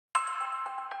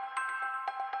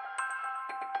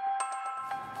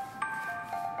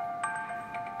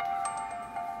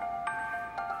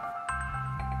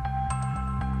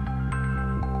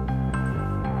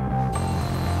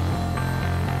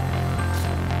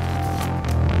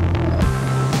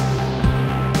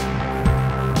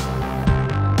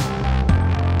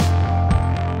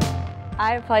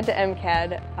I applied to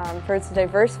MCAD for its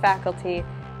diverse faculty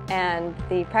and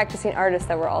the practicing artists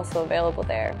that were also available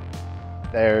there.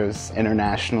 There's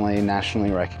internationally,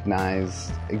 nationally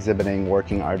recognized exhibiting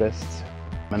working artists,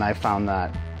 and I found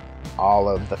that all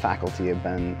of the faculty have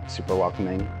been super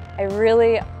welcoming. I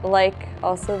really like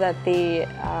also that the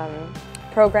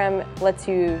program lets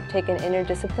you take an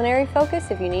interdisciplinary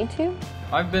focus if you need to.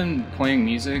 I've been playing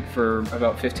music for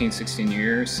about 15-16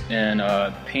 years and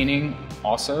painting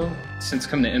also. Since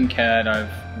coming to MCAD,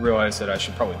 I've realized that I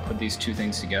should probably put these two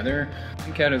things together.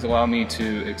 MCAD has allowed me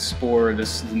to explore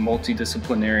this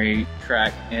multidisciplinary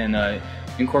track and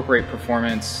incorporate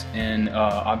performance and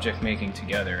object making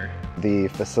together. The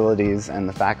facilities and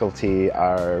the faculty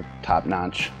are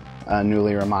top-notch. A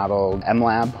newly remodeled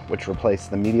M-Lab, which replaced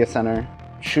the media center,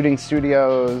 shooting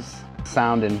studios,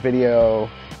 sound and video,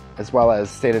 as well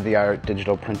as state-of-the-art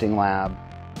digital printing lab.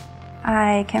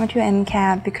 I came to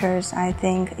MCAD because I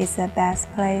think it's the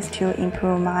best place to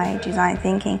improve my design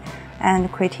thinking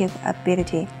and creative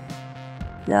ability.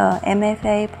 The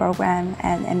MFA program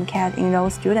at MCAD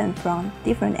enrolls students from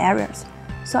different areas,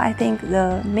 so I think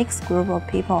the mixed group of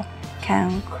people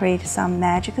can create some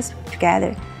magic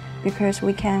together because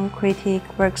we can critique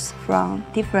works from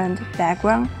different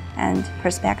backgrounds and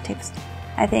perspectives.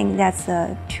 I think that's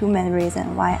the two main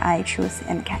reasons why I choose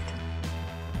MCAD.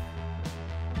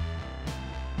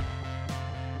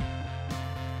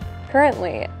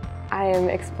 Currently, I am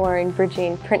exploring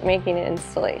bridging printmaking and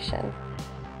installation.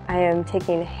 I am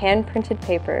taking hand-printed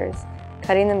papers,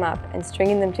 cutting them up, and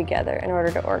stringing them together in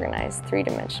order to organize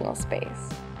three-dimensional space.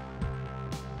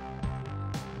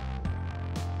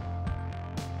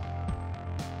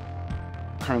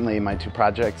 Currently, my two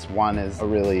projects, one is a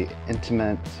really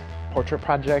intimate portrait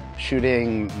project,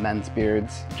 shooting men's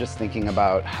beards, just thinking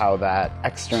about how that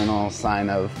external sign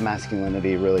of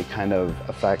masculinity really kind of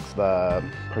affects the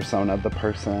persona of the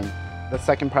person. The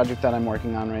second project that I'm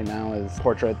working on right now is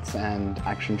portraits and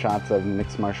action shots of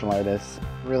mixed martial artists.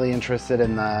 Really interested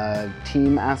in the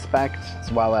team aspect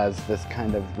as well as this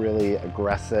kind of really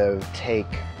aggressive take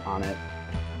on it.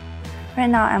 Right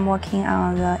now I'm working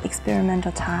on the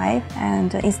experimental type,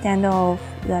 and instead of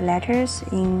the letters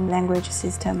in language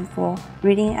system for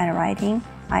reading and writing,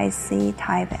 I see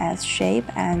type as shape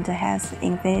and has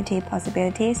infinity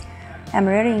possibilities. I'm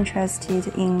really interested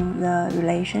in the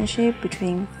relationship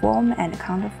between form and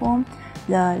counterform,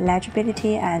 the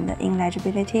legibility and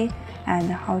illegibility,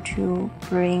 and how to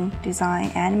bring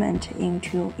design element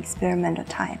into experimental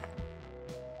type.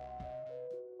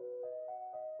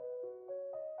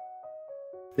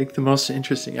 I think the most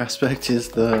interesting aspect is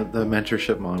the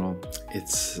mentorship model.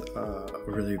 It's a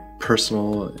really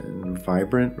personal and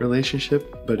vibrant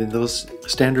relationship, but in those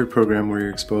standard program where you're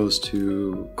exposed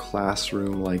to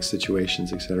classroom-like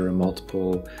situations, etc.,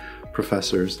 multiple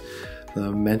professors,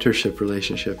 the mentorship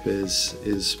relationship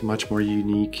is much more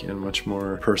unique and much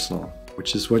more personal,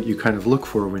 which is what you kind of look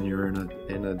for when you're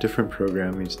in a different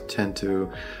program. You tend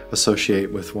to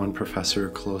associate with one professor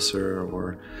closer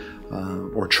or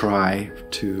try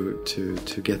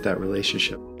to get that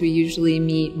relationship. We usually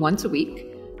meet once a week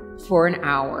for an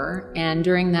hour, and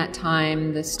during that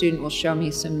time the student will show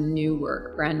me some new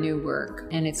work, brand new work,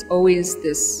 and it's always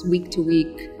this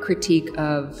week-to-week critique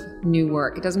of new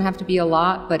work. It doesn't have to be a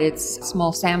lot, but it's a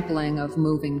small sampling of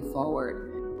moving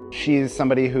forward. She's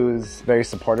somebody who's very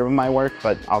supportive of my work,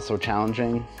 but also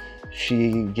challenging.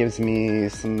 She gives me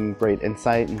some great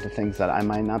insight into things that I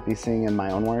might not be seeing in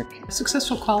my own work.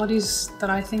 Successful qualities that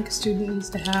I think a student needs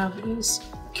to have is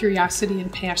curiosity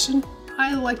and passion.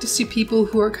 I like to see people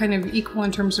who are kind of equal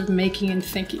in terms of making and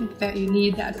thinking, that you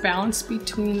need that balance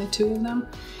between the two of them.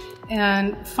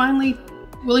 And finally,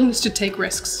 willingness to take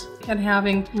risks and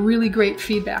having really great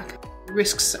feedback.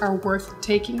 Risks are worth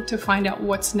taking to find out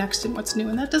what's next and what's new,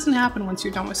 and that doesn't happen once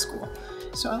you're done with school.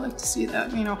 So I like to see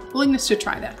that, willingness to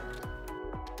try that.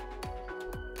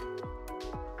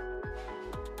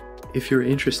 If you're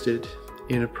interested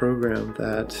in a program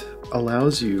that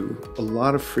allows you a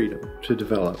lot of freedom to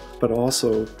develop, but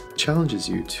also challenges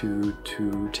you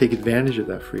to take advantage of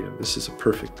that freedom, this is a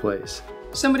perfect place.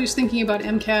 If somebody's thinking about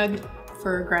MCAD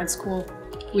for grad school,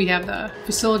 we have the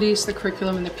facilities, the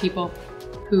curriculum, and the people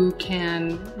who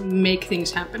can make things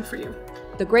happen for you.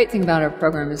 The great thing about our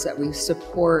program is that we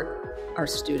support our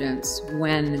students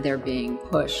when they're being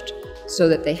pushed so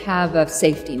that they have a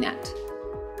safety net.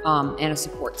 and a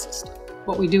support system.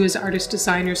 What we do as artist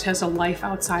designers has a life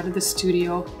outside of the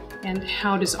studio, and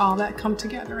how does all that come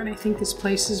together? And I think this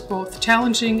place is both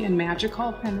challenging and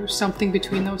magical, and there's something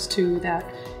between those two that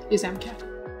is MCAD.